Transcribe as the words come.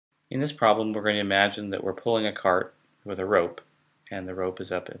In this problem, we're going to imagine that we're pulling a cart with a rope, and the rope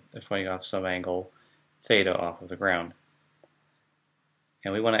is pointing off some angle theta off of the ground.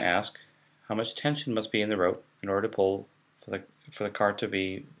 And we want to ask how much tension must be in the rope in order to pull for the cart to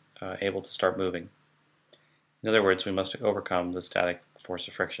be able to start moving. In other words, we must overcome the static force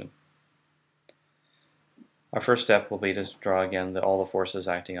of friction. Our first step will be to draw again all the forces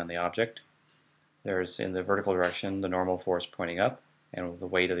acting on the object. There's, in the vertical direction, the normal force pointing up and the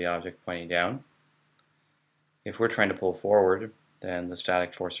weight of the object pointing down. If we're trying to pull forward, then the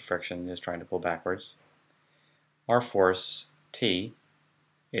static force of friction is trying to pull backwards. Our force, T,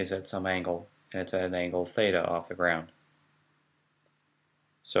 is at some angle, and it's at an angle theta off the ground.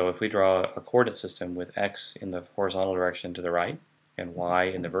 So if we draw a coordinate system with x in the horizontal direction to the right and y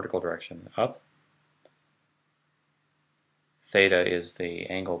in the vertical direction up, theta is the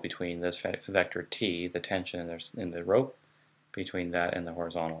angle between this vector t, the tension in the rope, between that and the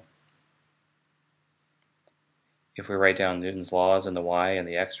horizontal. If we write down Newton's laws in the y and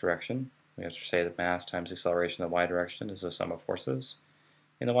the x direction, we have to say that mass times acceleration in the y direction is the sum of forces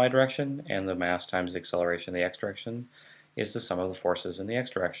in the y direction, and the mass times the acceleration in the x direction is the sum of the forces in the x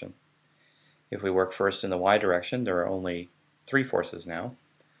direction. If we work first in the y direction, there are only three forces now.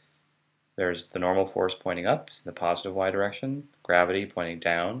 There's the normal force pointing up in the positive y direction, gravity pointing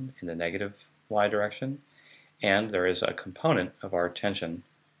down in the negative y direction, and there is a component of our tension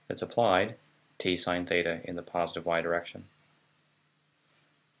that's applied, t sine theta, in the positive y direction.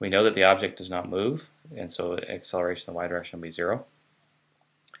 We know that the object does not move, and so acceleration in the y direction will be 0.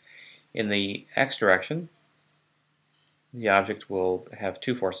 In the x direction, the object will have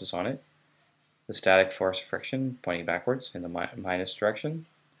two forces on it, the static force of friction pointing backwards in the minus direction,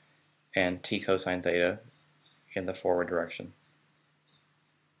 and t cosine theta in the forward direction.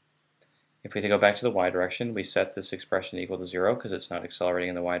 If we go back to the y direction, we set this expression equal to 0 because it's not accelerating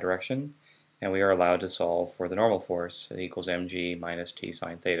in the y direction, and we are allowed to solve for the normal force. It equals mg minus t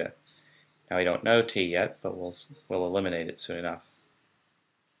sine theta. Now we don't know t yet, but we'll eliminate it soon enough.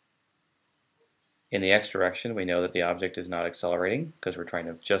 In the x direction, we know that the object is not accelerating because we're trying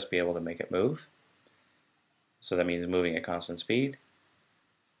to just be able to make it move. So that means moving at constant speed.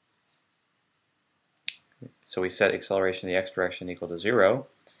 So we set acceleration in the x direction equal to 0,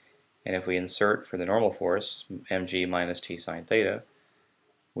 and if we insert for the normal force mg minus t sine theta,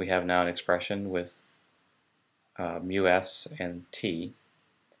 we have now an expression with mu s and t,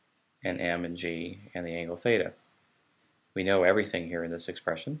 and m and g, and the angle theta. We know everything here in this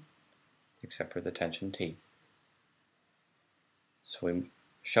expression except for the tension T. So we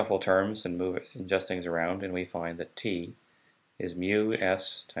shuffle terms and adjust things around, and we find that T is mu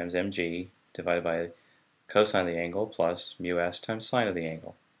s times mg divided by cosine of the angle plus mu s times sine of the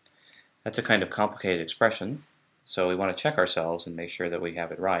angle. That's a kind of complicated expression, so we want to check ourselves and make sure that we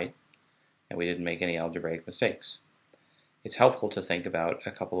have it right and we didn't make any algebraic mistakes. It's helpful to think about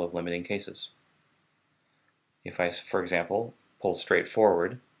a couple of limiting cases. If I, for example, pull straight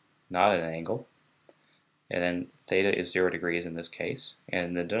forward, not at an angle, and then theta is 0 degrees in this case, and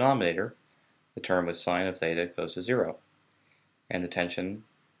in the denominator, the term with sine of theta goes to 0, and the tension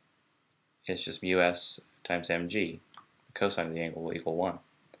is just mu s times mg. The cosine of the angle will equal 1.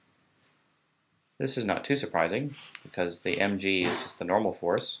 This is not too surprising because the mg is just the normal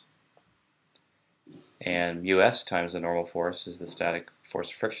force, and mu s times the normal force is the static force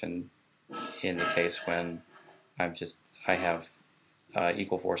of friction in the case when I have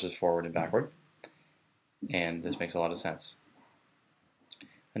equal forces forward and backward, and this makes a lot of sense.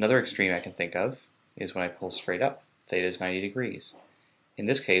 Another extreme I can think of is when I pull straight up. Theta is 90 degrees. In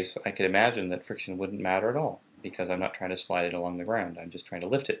this case, I could imagine that friction wouldn't matter at all because I'm not trying to slide it along the ground, I'm just trying to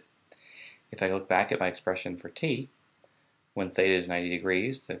lift it. If I look back at my expression for t, when theta is 90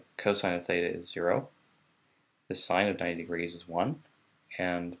 degrees, the cosine of theta is 0, the sine of 90 degrees is 1,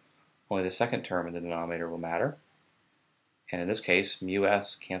 and only the second term in the denominator will matter. And in this case, mu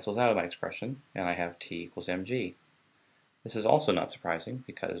s cancels out of my expression, and I have t equals mg. This is also not surprising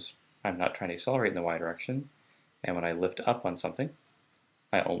because I'm not trying to accelerate in the y direction, and when I lift up on something,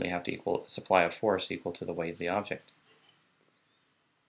 I only have to supply a force equal to the weight of the object.